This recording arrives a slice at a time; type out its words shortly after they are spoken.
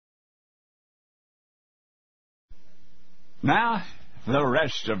Now, the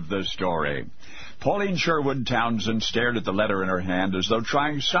rest of the story. Pauline Sherwood Townsend stared at the letter in her hand as though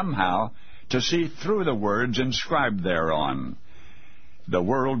trying somehow to see through the words inscribed thereon. The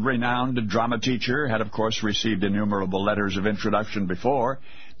world-renowned drama teacher had, of course, received innumerable letters of introduction before.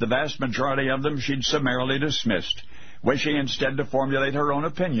 The vast majority of them she'd summarily dismissed, wishing instead to formulate her own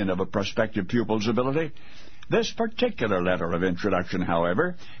opinion of a prospective pupil's ability. This particular letter of introduction,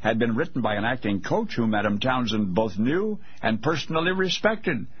 however, had been written by an acting coach whom Madame Townsend both knew and personally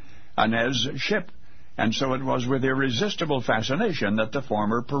respected, Inez Shipp, and so it was with irresistible fascination that the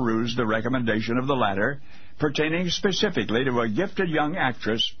former perused the recommendation of the latter, pertaining specifically to a gifted young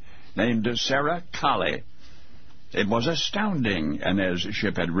actress named Sara Colley. It was astounding, Inez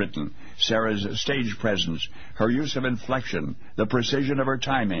Shipp had written. Sara's stage presence, her use of inflection, the precision of her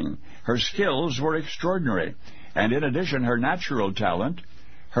timing, her skills were extraordinary, and in addition her natural talent,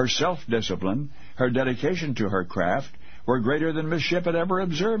 her self-discipline, her dedication to her craft were greater than Miss Shipp had ever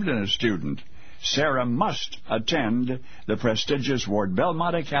observed in a student. Sara must attend the prestigious Ward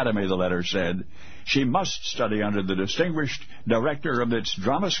Belmont Academy, the letter said. She must study under the distinguished director of its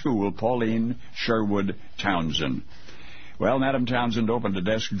drama school, Pauline Sherwood Townsend. Well, Madame Townsend opened a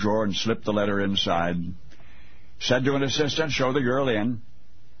desk drawer and slipped the letter inside. Said to an assistant, "Show the girl in."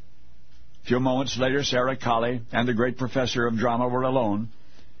 A few moments later, Sara Colley and the great professor of drama were alone.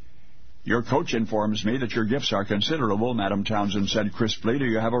 "Your coach informs me that your gifts are considerable," Madame Townsend said crisply. "Do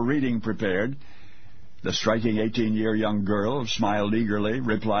you have a reading prepared?" The striking 18-year young girl smiled eagerly,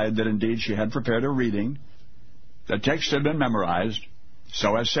 replied that indeed she had prepared a reading. The text had been memorized.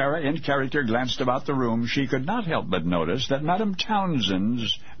 So as Sara, in character, glanced about the room, she could not help but notice that Madame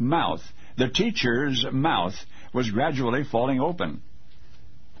Townsend's mouth, the teacher's mouth, was gradually falling open.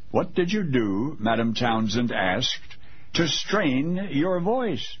 "What did you do," Madame Townsend asked, "to strain your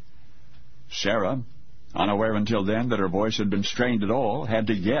voice?" Sara, unaware until then that her voice had been strained at all, had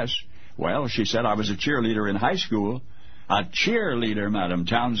to guess. "Well," she said, "I was a cheerleader in high school." "A cheerleader!" Madame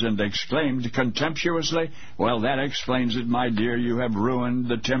Townsend exclaimed contemptuously. "Well, that explains it, my dear. You have ruined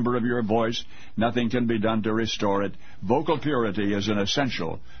the timbre of your voice. Nothing can be done to restore it. Vocal purity is an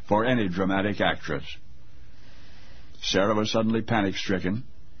essential for any dramatic actress." Sara was suddenly panic-stricken.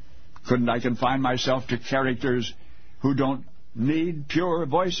 "Couldn't I confine myself to characters who don't need pure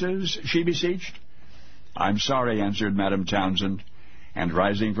voices?" she beseeched. "I'm sorry," answered Madame Townsend, and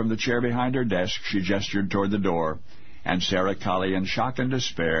rising from the chair behind her desk, she gestured toward the door, and Sara Colley, in shock and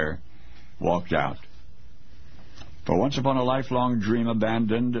despair, walked out. For once upon a lifelong dream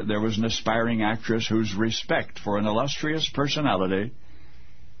abandoned, there was an aspiring actress whose respect for an illustrious personality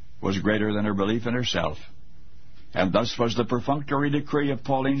was greater than her belief in herself. And thus was the perfunctory decree of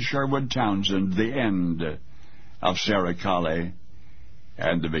Pauline Sherwood Townsend the end of Sara Colley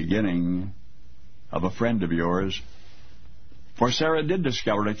and the beginning of a friend of yours. For Sara did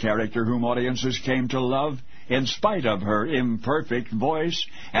discover a character whom audiences came to love in spite of her imperfect voice,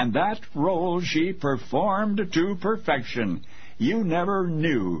 and that role she performed to perfection. You never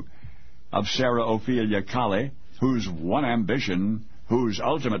knew of Sara Ophelia Colley, whose one ambition, whose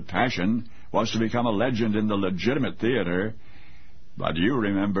ultimate passion, was to become a legend in the legitimate theater. But you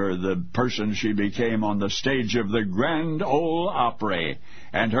remember the person she became on the stage of the Grand Ole Opry,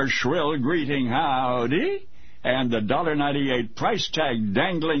 and her shrill greeting, "Howdy," and the $1.98 price tag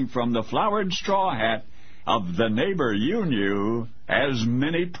dangling from the flowered straw hat of the neighbor you knew as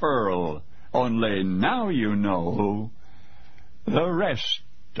Minnie Pearl. Only now you know the rest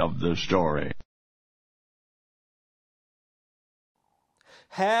of the story.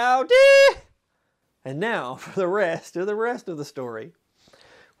 Howdy! And now for the rest of the story.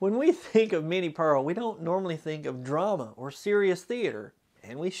 When we think of Minnie Pearl, we don't normally think of drama or serious theater,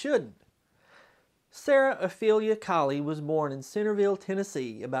 and we shouldn't. Sara Ophelia Colley was born in Centerville,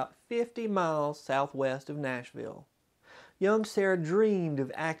 Tennessee, about 50 miles southwest of Nashville. Young Sara dreamed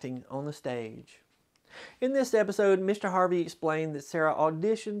of acting on the stage. In this episode, Mr. Harvey explained that Sara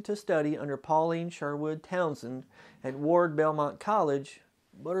auditioned to study under Pauline Sherwood Townsend at Ward Belmont College,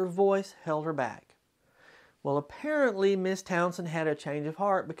 but her voice held her back. Well, apparently Miss Townsend had a change of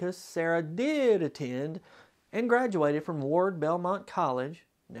heart, because Sara did attend and graduated from Ward Belmont College,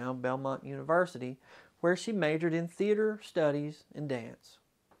 now Belmont University, where she majored in theater studies and dance.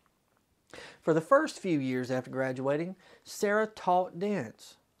 For the first few years after graduating, Sara taught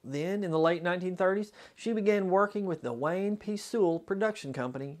dance. Then, in the late 1930s, she began working with the Wayne P. Sewell Production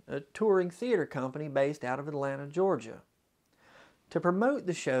Company, a touring theater company based out of Atlanta, Georgia. To promote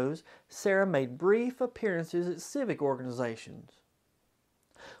the shows, Sara made brief appearances at civic organizations.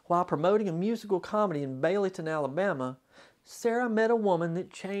 While promoting a musical comedy in Baileyton, Alabama, Sara met a woman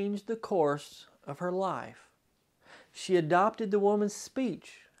that changed the course of her life. She adopted the woman's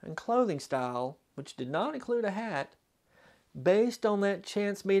speech and clothing style, which did not include a hat. Based on that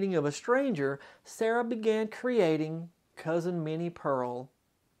chance meeting of a stranger, Sara began creating Cousin Minnie Pearl.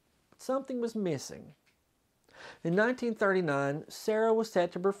 But something was missing. In 1939, Sara was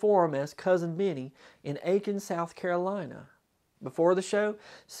set to perform as Cousin Minnie in Aiken, South Carolina. Before the show,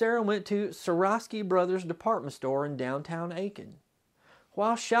 Sara went to Swarovski Brothers department store in downtown Aiken.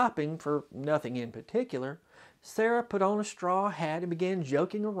 While shopping for nothing in particular, Sara put on a straw hat and began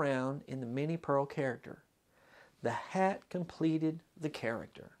joking around in the Minnie Pearl character. The hat completed the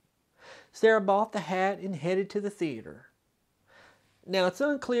character. Sara bought the hat and headed to the theater. Now, it's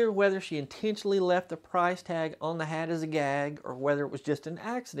unclear whether she intentionally left the price tag on the hat as a gag or whether it was just an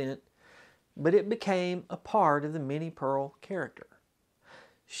accident, but it became a part of the Minnie Pearl character.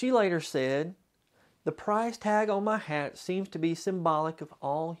 She later said, "The price tag on my hat seems to be symbolic of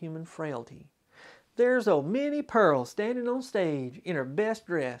all human frailty. There's old Minnie Pearl standing on stage in her best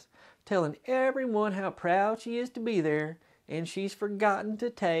dress, telling everyone how proud she is to be there, and she's forgotten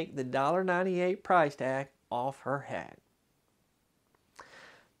to take the $1.98 price tag off her hat."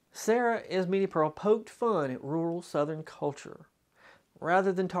 Sara as Minnie Pearl poked fun at rural Southern culture.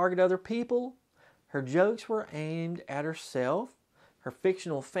 Rather than target other people, her jokes were aimed at herself, her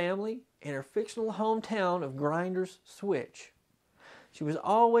fictional family, and her fictional hometown of Grinders Switch. She was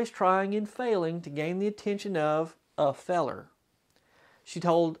always trying and failing to gain the attention of a feller. She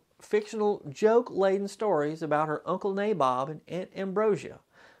told fictional joke-laden stories about her Uncle Nabob and Aunt Ambrosia,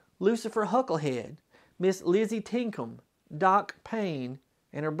 Lucifer Hucklehead, Miss Lizzie Tinkham, Doc Payne,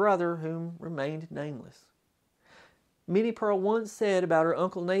 and her brother, whom remained nameless. Minnie Pearl once said about her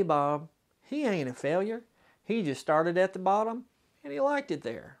Uncle Nabob, "He ain't a failure. He just started at the bottom, and he liked it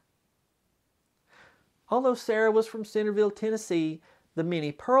there." Although Sara was from Centerville, Tennessee, the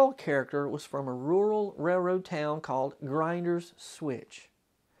Minnie Pearl character was from a rural railroad town called Grinders Switch.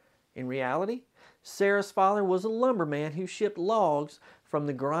 In reality, Sara's father was a lumberman who shipped logs from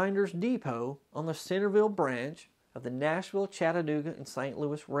the Grinders Depot on the Centerville branch of the Nashville, Chattanooga, and St.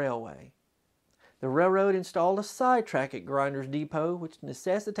 Louis Railway. The railroad installed a sidetrack at Grinders Depot, which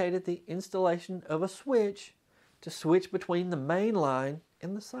necessitated the installation of a switch to switch between the main line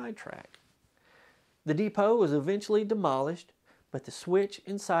and the sidetrack. The depot was eventually demolished, but the switch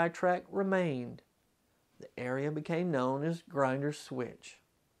and sidetrack remained. The area became known as Grinders Switch.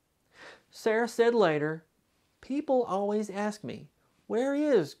 Sara said later, "People always ask me, where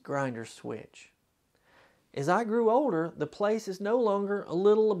is Grinders Switch? As I grew older, the place is no longer a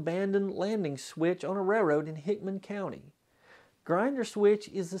little abandoned landing switch on a railroad in Hickman County. Grinders Switch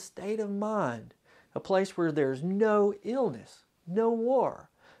is a state of mind, a place where there's no illness, no war,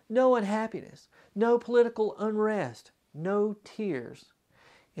 no unhappiness, no political unrest, no tears.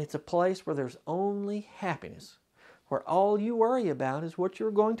 It's a place where there's only happiness, where all you worry about is what you're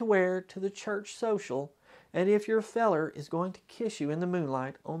going to wear to the church social and if your feller is going to kiss you in the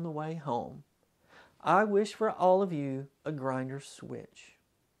moonlight on the way home. I wish for all of you a Grinders Switch."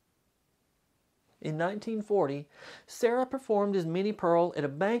 In 1940, Sara performed as Minnie Pearl at a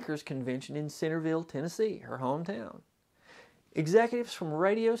bankers convention in Centerville, Tennessee, her hometown. Executives from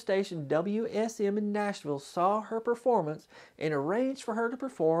radio station WSM in Nashville saw her performance and arranged for her to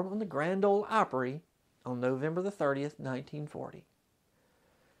perform on the Grand Ole Opry on November the 30th, 1940.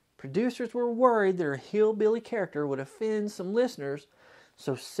 Producers were worried that her hillbilly character would offend some listeners,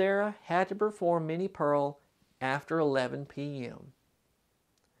 so Sara had to perform Minnie Pearl after 11 p.m.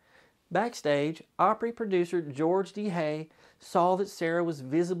 Backstage, Opry producer George D. Hay saw that Sara was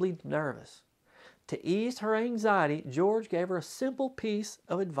visibly nervous. To ease her anxiety, George gave her a simple piece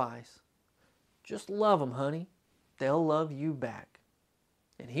of advice. "Just love them, honey. They'll love you back."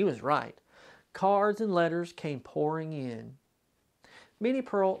 And he was right. Cards and letters came pouring in. Minnie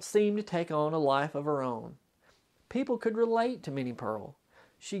Pearl seemed to take on a life of her own. People could relate to Minnie Pearl.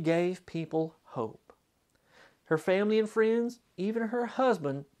 She gave people hope. Her family and friends, even her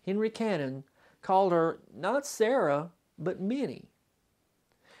husband, Henry Cannon, called her not Sara, but Minnie.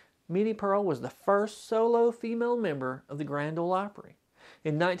 Minnie Pearl was the first solo female member of the Grand Ole Opry.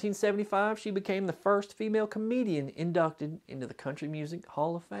 In 1975, she became the first female comedian inducted into the Country Music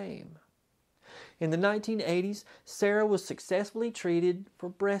Hall of Fame. In the 1980s, Sara was successfully treated for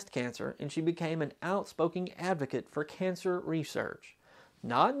breast cancer, and she became an outspoken advocate for cancer research.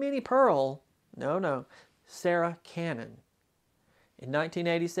 Not Minnie Pearl, no, Sara Cannon. In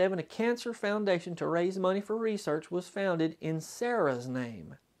 1987, a cancer foundation to raise money for research was founded in Sara's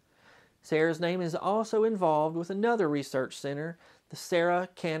name. Sara's name is also involved with another research center, the Sara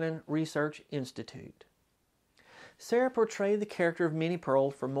Cannon Research Institute. Sara portrayed the character of Minnie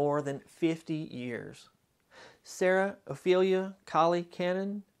Pearl for more than 50 years. Sara Ophelia Colley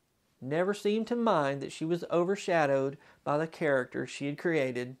Cannon never seemed to mind that she was overshadowed by the character she had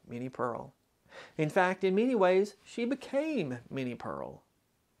created, Minnie Pearl. In fact, in many ways, she became Minnie Pearl.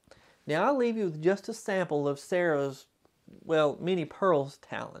 Now, I'll leave you with just a sample of Sara's, well, Minnie Pearl's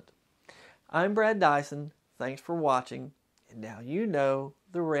talent. I'm Brad Dison. Thanks for watching. And now you know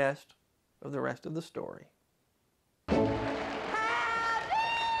the rest of the story.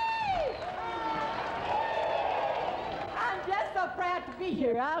 Be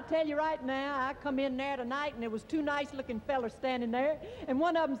here. I'll tell you right now, I come in there tonight and there was two nice looking fellas standing there, and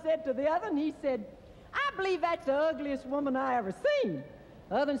one of them said to the other, and he said, I believe that's the ugliest woman I ever seen.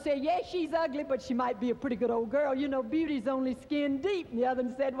 The other one said, yes, she's ugly, but she might be a pretty good old girl. You know, beauty's only skin deep. And the other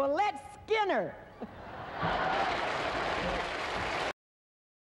one said, well, let's skin her.